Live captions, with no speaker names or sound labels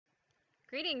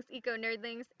Greetings,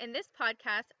 eco-nerdlings. In this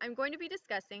podcast, I'm going to be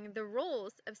discussing the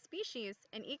roles of species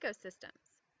in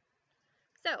ecosystems.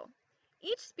 So,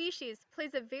 each species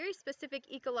plays a very specific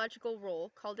ecological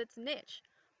role called its niche,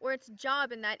 or its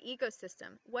job in that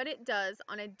ecosystem, what it does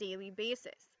on a daily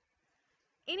basis.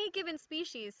 Any given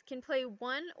species can play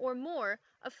one or more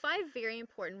of 5 very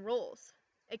important roles.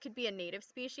 It could be a native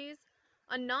species,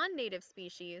 a non-native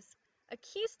species, a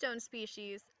keystone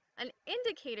species, an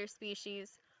indicator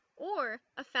species, or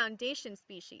a foundation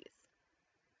species.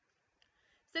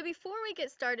 So before we get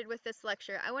started with this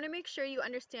lecture, I want to make sure you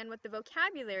understand what the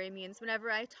vocabulary means whenever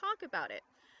I talk about it.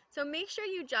 So make sure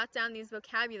you jot down these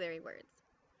vocabulary words.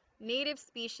 Native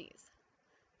species.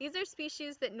 These are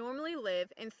species that normally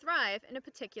live and thrive in a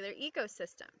particular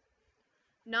ecosystem.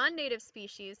 Non-native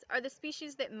species are the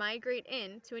species that migrate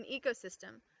into an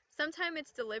ecosystem. Sometimes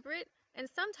it's deliberate, and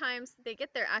sometimes they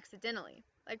get there accidentally,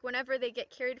 like whenever they get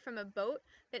carried from a boat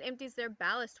that empties their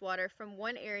ballast water from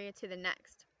one area to the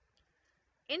next.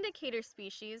 Indicator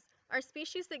species are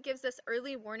species that gives us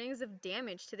early warnings of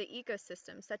damage to the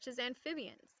ecosystem, such as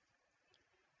amphibians.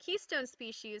 Keystone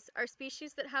species are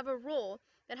species that have a role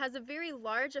that has a very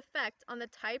large effect on the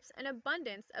types and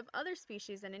abundance of other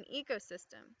species in an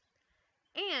ecosystem.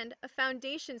 And a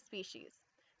foundation species.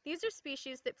 These are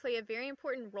species that play a very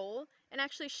important role in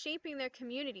actually shaping their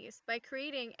communities by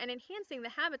creating and enhancing the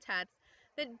habitats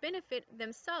that benefit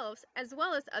themselves as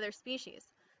well as other species,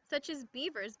 such as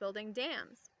beavers building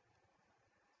dams.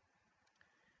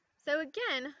 So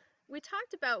again, we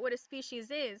talked about what a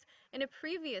species is in a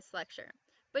previous lecture,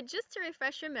 but just to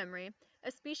refresh your memory,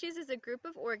 a species is a group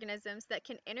of organisms that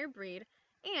can interbreed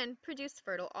and produce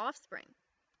fertile offspring.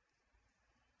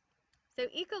 So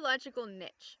ecological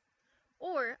niche,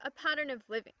 or a pattern of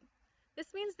living. This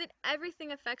means that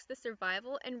everything affects the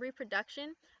survival and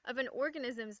reproduction of an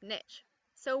organism's niche.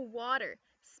 So water,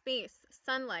 space,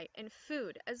 sunlight, and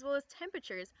food, as well as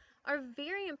temperatures, are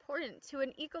very important to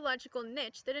an ecological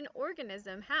niche that an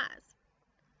organism has.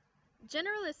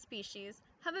 Generalist species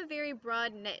have a very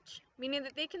broad niche, meaning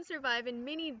that they can survive in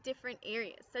many different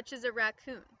areas, such as a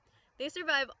raccoon. They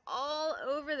survive all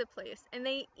over the place, and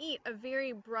they eat a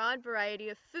very broad variety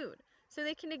of food, so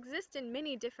they can exist in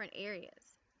many different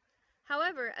areas.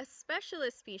 However, a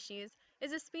specialist species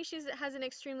is a species that has an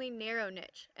extremely narrow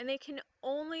niche, and they can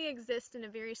only exist in a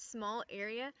very small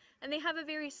area, and they have a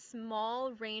very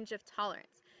small range of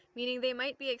tolerance, meaning they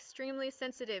might be extremely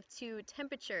sensitive to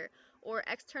temperature or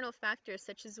external factors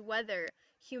such as weather,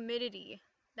 humidity,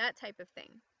 that type of thing.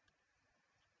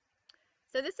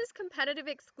 So this is competitive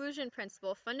exclusion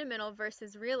principle, fundamental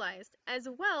versus realized, as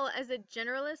well as a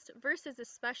generalist versus a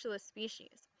specialist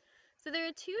species. So there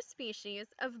are 2 species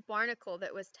of barnacle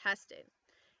that was tested,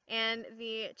 and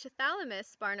the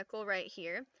Chithalamus barnacle right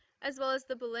here, as well as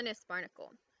the Balinus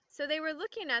barnacle. So they were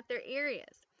looking at their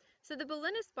areas. So the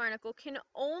Balinus barnacle can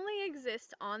only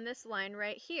exist on this line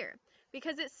right here,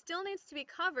 because it still needs to be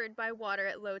covered by water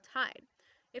at low tide.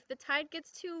 If the tide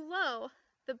gets too low,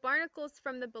 the barnacles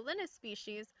from the Balinus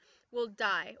species will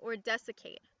die or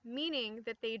desiccate, meaning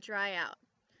that they dry out.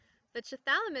 The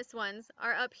Chithalamus ones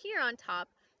are up here on top,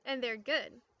 and they're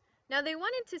good. Now they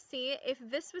wanted to see if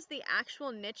this was the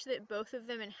actual niche that both of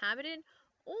them inhabited,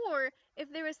 or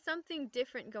if there was something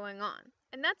different going on,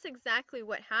 and that's exactly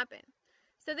what happened.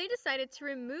 So they decided to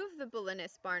remove the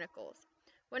Balinus barnacles.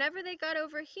 Whenever they got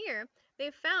over here, they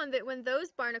found that when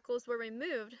those barnacles were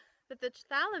removed, that the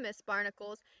Chithalamus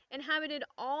barnacles inhabited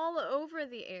all over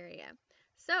the area.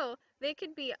 So they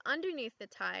could be underneath the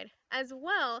tide as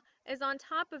well as on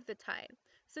top of the tide.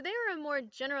 So they were a more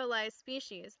generalized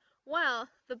species, while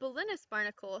the Balinus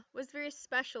barnacle was very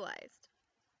specialized.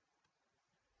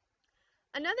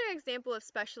 Another example of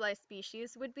specialized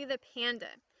species would be the panda.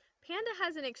 Panda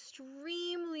has an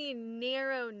extremely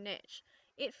narrow niche.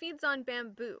 It feeds on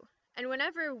bamboo, and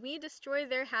whenever we destroy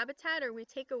their habitat or we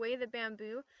take away the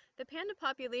bamboo, the panda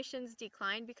populations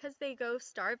decline because they go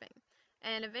starving,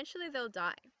 and eventually they'll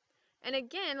die. And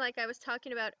again, like I was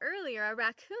talking about earlier, a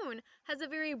raccoon has a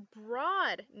very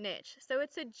broad niche, so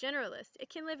it's a generalist. It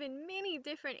can live in many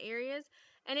different areas,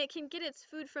 and it can get its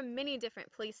food from many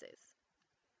different places.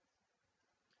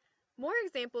 More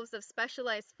examples of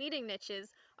specialized feeding niches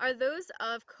are those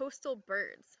of coastal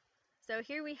birds. So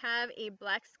here we have a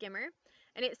black skimmer,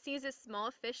 and it seizes small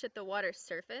fish at the water's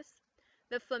surface.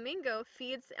 The flamingo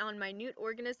feeds on minute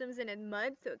organisms in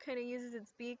mud, so it kind of uses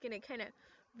its beak and it kind of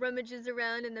rummages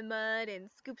around in the mud and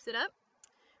scoops it up.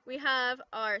 We have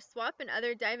our swap and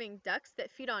other diving ducks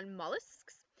that feed on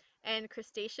mollusks and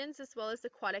crustaceans as well as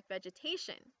aquatic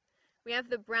vegetation. We have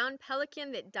the brown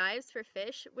pelican that dives for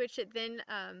fish, which it then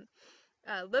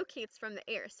locates from the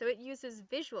air, so it uses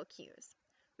visual cues.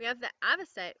 We have the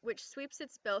avocet, which sweeps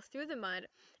its bill through the mud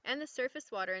and the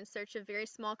surface water in search of very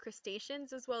small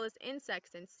crustaceans as well as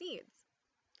insects and seeds.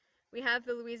 We have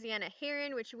the Louisiana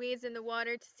heron, which wades in the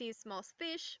water to seize small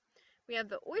fish. We have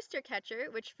the oyster catcher,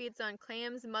 which feeds on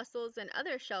clams, mussels, and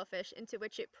other shellfish into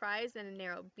which it pries in a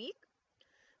narrow beak.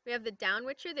 We have the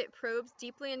downwitcher that probes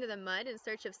deeply into the mud in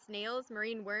search of snails,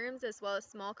 marine worms, as well as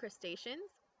small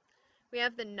crustaceans. We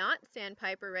have the knot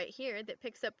sandpiper right here that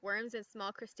picks up worms and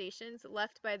small crustaceans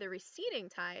left by the receding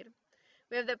tide.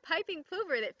 We have the piping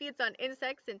plover that feeds on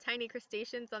insects and tiny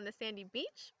crustaceans on the sandy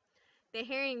beach. The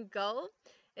herring gull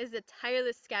is a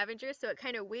tireless scavenger, so it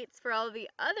kind of waits for all the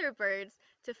other birds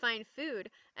to find food,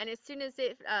 and as soon as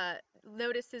it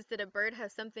notices that a bird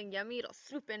has something yummy, it'll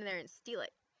swoop in there and steal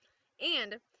it.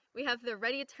 And we have the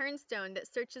ruddy turnstone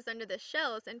that searches under the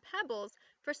shells and pebbles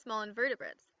for small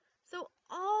invertebrates. So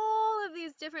all of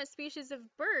these different species of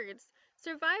birds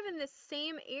survive in the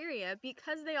same area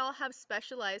because they all have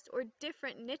specialized or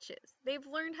different niches. They've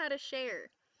learned how to share.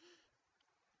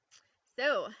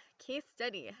 So, case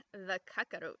study, the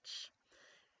cockroach.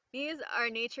 These are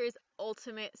nature's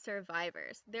ultimate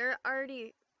survivors. There are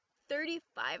already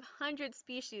 3,500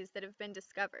 species that have been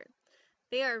discovered.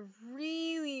 They are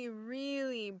really,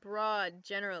 really broad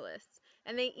generalists,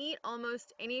 and they eat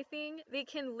almost anything. They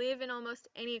can live in almost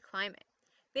any climate.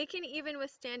 They can even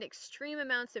withstand extreme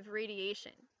amounts of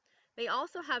radiation. They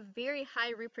also have very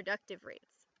high reproductive rates.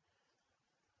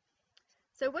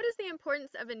 So what is the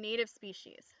importance of a native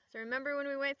species? So remember when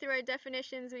we went through our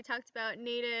definitions, we talked about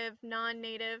native,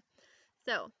 non-native.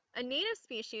 So a native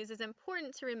species is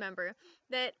important to remember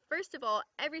that, first of all,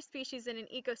 every species in an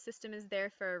ecosystem is there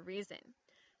for a reason.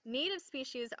 Native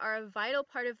species are a vital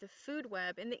part of the food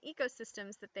web in the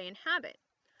ecosystems that they inhabit.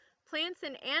 Plants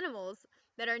and animals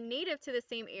that are native to the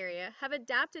same area have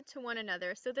adapted to one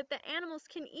another so that the animals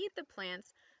can eat the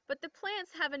plants, but the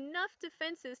plants have enough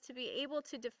defenses to be able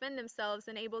to defend themselves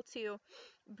and able to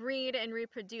breed and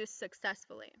reproduce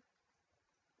successfully.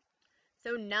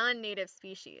 So non-native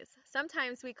species.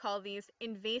 Sometimes we call these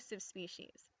invasive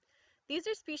species. These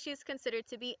are species considered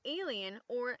to be alien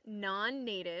or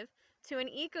non-native to an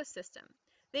ecosystem.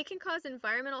 They can cause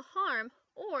environmental harm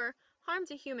or harm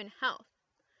to human health.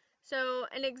 So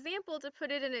an example to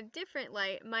put it in a different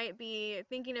light might be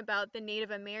thinking about the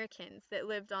Native Americans that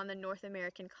lived on the North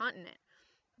American continent.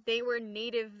 They were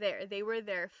native there. They were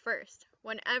there first.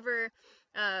 Whenever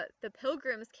the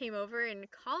pilgrims came over and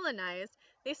colonized,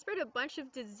 they spread a bunch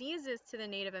of diseases to the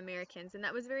Native Americans, and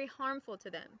that was very harmful to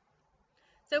them.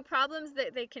 So problems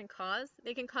that they can cause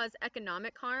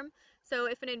economic harm. So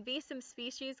if an invasive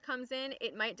species comes in,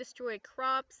 it might destroy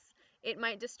crops, it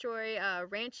might destroy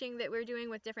ranching that we're doing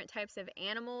with different types of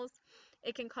animals.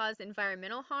 It can cause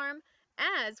environmental harm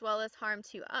as well as harm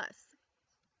to us.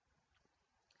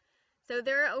 So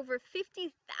there are over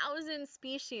 50,000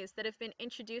 species that have been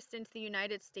introduced into the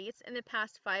United States in the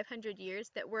past 500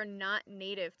 years that were not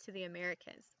native to the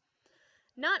Americas.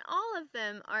 Not all of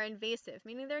them are invasive,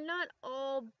 meaning they're not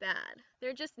all bad.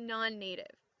 They're just non-native.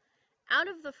 Out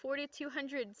of the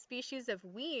 4,200 species of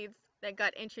weeds that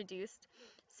got introduced,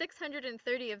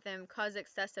 630 of them cause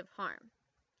excessive harm.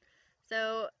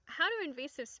 So how do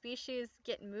invasive species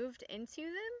get moved into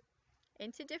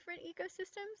different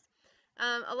ecosystems?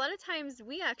 A lot of times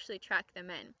we actually track them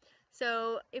in.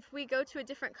 So if we go to a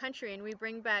different country and we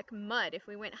bring back mud, if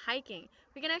we went hiking,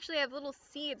 we can actually have little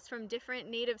seeds from different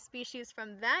native species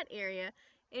from that area,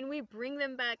 and we bring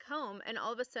them back home, and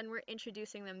all of a sudden we're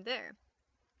introducing them there.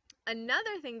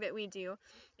 Another thing that we do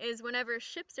is whenever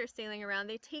ships are sailing around,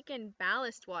 they take in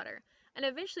ballast water, and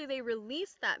eventually they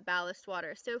release that ballast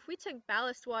water. So if we took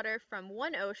ballast water from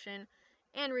one ocean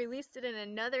and released it in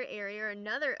another area or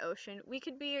another ocean, we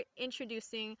could be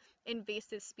introducing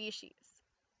invasive species.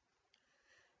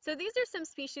 So these are some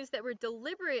species that were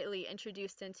deliberately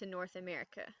introduced into North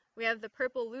America. We have the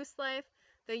purple looselife,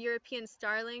 the European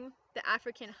starling, the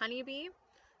African honeybee,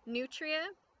 nutria,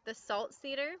 the salt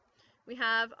cedar. We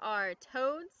have our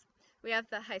toads, we have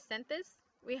the hyacinthus,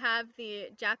 we have the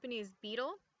Japanese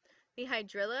beetle, the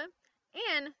hydrilla,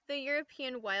 and the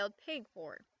European wild pig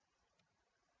boar.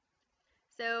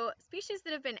 So species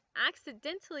that have been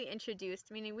accidentally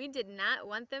introduced, meaning we did not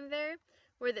want them there,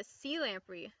 were the sea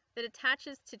lamprey that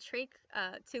attaches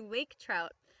to lake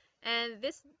trout, and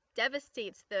this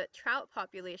devastates the trout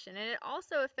population, and it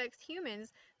also affects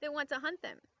humans that want to hunt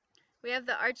them. We have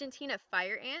the Argentina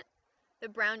fire ant, the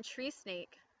brown tree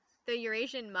snake, the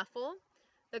Eurasian muffle,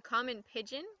 the common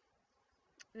pigeon,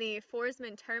 the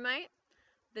Forsman termite,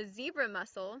 the zebra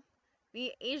mussel,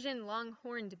 the Asian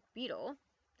longhorned beetle,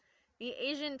 the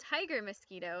Asian tiger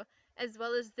mosquito, as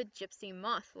well as the gypsy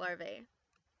moth larvae.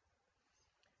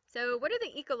 So what are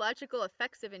the ecological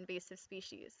effects of invasive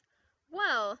species?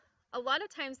 Well, a lot of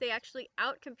times they actually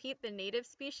outcompete the native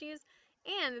species,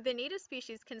 and the native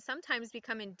species can sometimes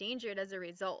become endangered as a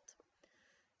result.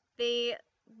 They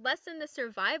lessen the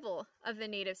survival of the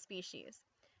native species,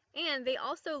 and they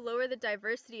also lower the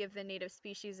diversity of the native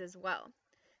species as well.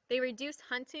 They reduce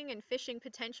hunting and fishing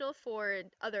potential for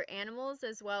other animals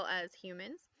as well as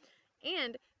humans,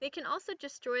 and they can also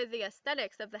destroy the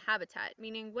aesthetics of the habitat,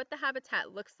 meaning what the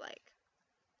habitat looks like.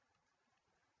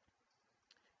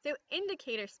 So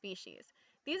indicator species.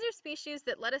 These are species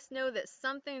that let us know that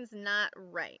something's not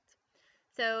right.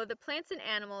 So the plants and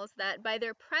animals that by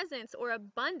their presence or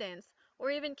abundance or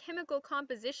even chemical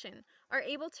composition are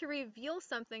able to reveal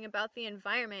something about the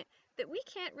environment that we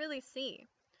can't really see.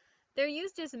 They're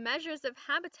used as measures of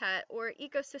habitat or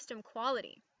ecosystem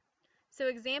quality. So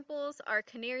examples are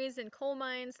canaries in coal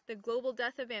mines, the global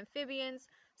death of amphibians,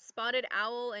 spotted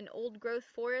owl in old-growth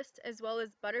forests, as well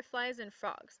as butterflies and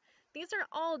frogs. These are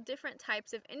all different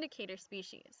types of indicator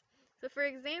species. So for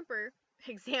example,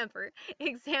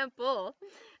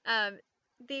 um,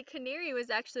 the canary was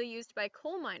actually used by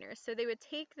coal miners. So they would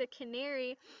take the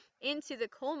canary into the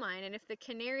coal mine, and if the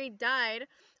canary died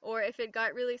or if it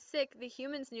got really sick, the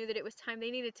humans knew that it was time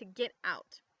they needed to get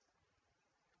out.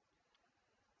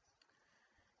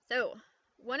 So,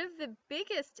 one of the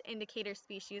biggest indicator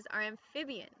species are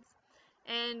amphibians.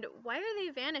 And why are they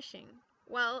vanishing?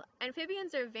 Well,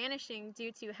 amphibians are vanishing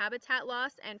due to habitat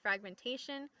loss and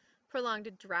fragmentation,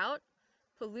 prolonged drought,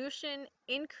 pollution,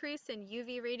 increase in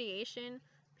UV radiation,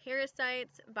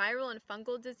 parasites, viral and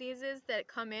fungal diseases that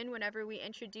come in whenever we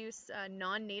introduce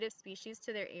non-native species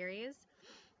to their areas,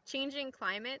 changing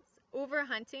climates,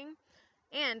 overhunting,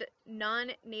 and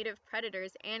non-native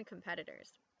predators and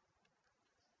competitors.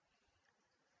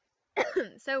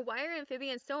 So why are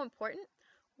amphibians so important?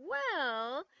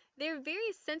 Well, they're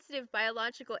very sensitive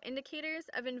biological indicators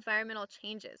of environmental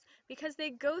changes because they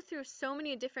go through so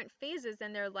many different phases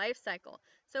in their life cycle.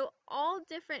 So all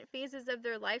different phases of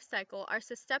their life cycle are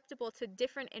susceptible to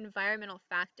different environmental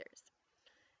factors.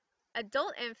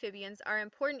 Adult amphibians are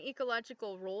important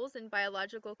ecological roles in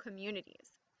biological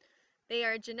communities. They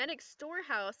are a genetic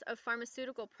storehouse of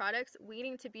pharmaceutical products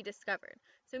waiting to be discovered.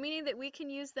 So meaning that we can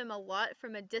use them a lot for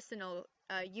medicinal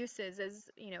uses as,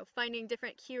 finding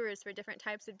different cures for different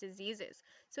types of diseases.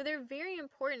 So they're very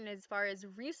important as far as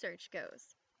research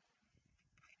goes.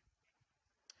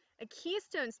 A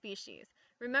keystone species.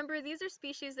 Remember, these are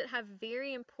species that have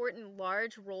very important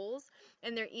large roles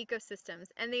in their ecosystems,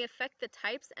 and they affect the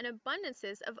types and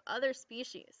abundances of other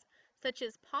species, such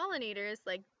as pollinators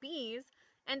like bees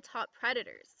and top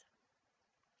predators.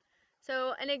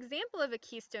 So an example of a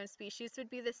keystone species would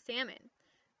be the salmon.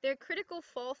 They're a critical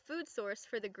fall food source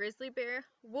for the grizzly bear,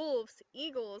 wolves,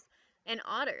 eagles, and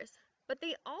otters, but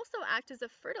they also act as a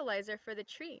fertilizer for the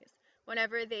trees.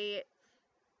 Whenever they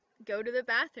go to the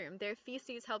bathroom, their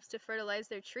feces helps to fertilize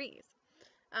their trees.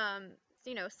 Um,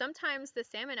 sometimes the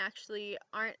salmon actually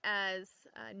aren't as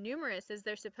numerous as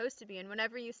they're supposed to be, and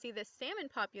whenever you see the salmon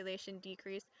population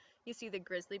decrease, you see the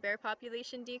grizzly bear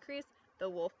population decrease, the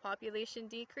wolf population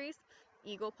decrease,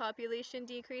 eagle population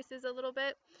decreases a little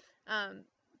bit, um,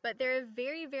 but they're a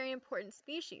very, very important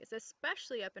species,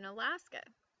 especially up in Alaska.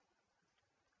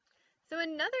 So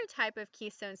another type of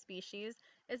keystone species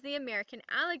is the American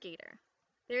alligator.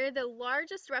 They're the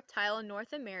largest reptile in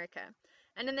North America,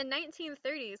 and in the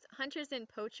 1930s, hunters and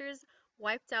poachers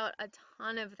wiped out a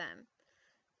ton of them.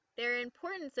 Their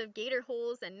importance of gator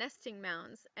holes and nesting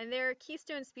mounds, and they're a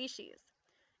keystone species.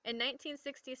 In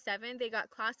 1967, they got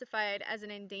classified as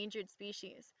an endangered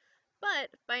species.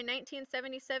 But by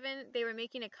 1977, they were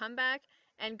making a comeback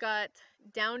and got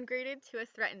downgraded to a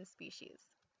threatened species.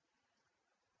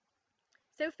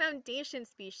 So foundation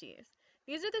species.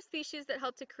 These are the species that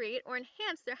help to create or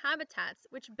enhance their habitats,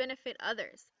 which benefit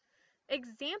others.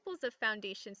 Examples of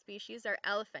foundation species are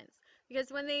elephants,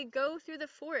 because when they go through the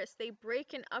forest, they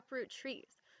break and uproot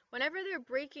trees. Whenever they're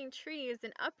breaking trees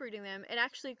and uprooting them, it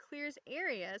actually clears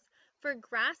areas for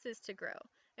grasses to grow.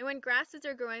 And when grasses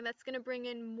are growing, that's going to bring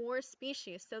in more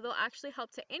species, so they'll actually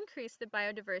help to increase the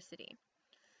biodiversity.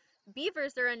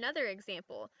 Beavers are another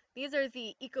example. These are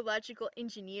the ecological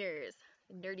engineers,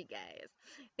 nerdy guys.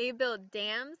 They build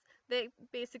dams that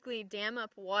basically dam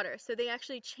up water. So they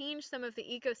actually change some of the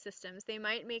ecosystems. They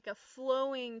might make a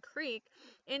flowing creek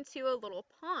into a little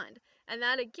pond. And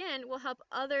that again will help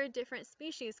other different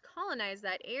species colonize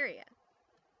that area.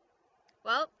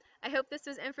 Well, I hope this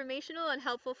was informational and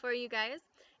helpful for you guys.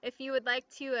 If you would like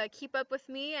to keep up with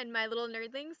me and my little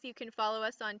nerdlings, you can follow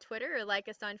us on Twitter or like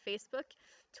us on Facebook.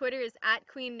 Twitter is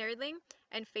 @QueenNerdling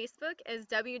and Facebook is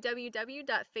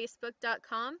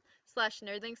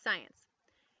www.facebook.com/nerdlingscience.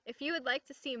 If you would like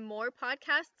to see more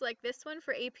podcasts like this one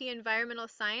for AP Environmental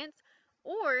Science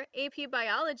or AP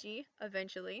Biology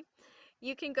eventually,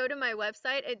 you can go to my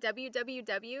website at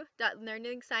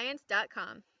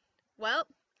www.nerdlingscience.com. Well,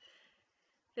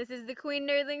 this is the Queen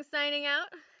Nerdling signing out.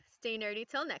 Stay nerdy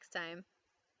till next time.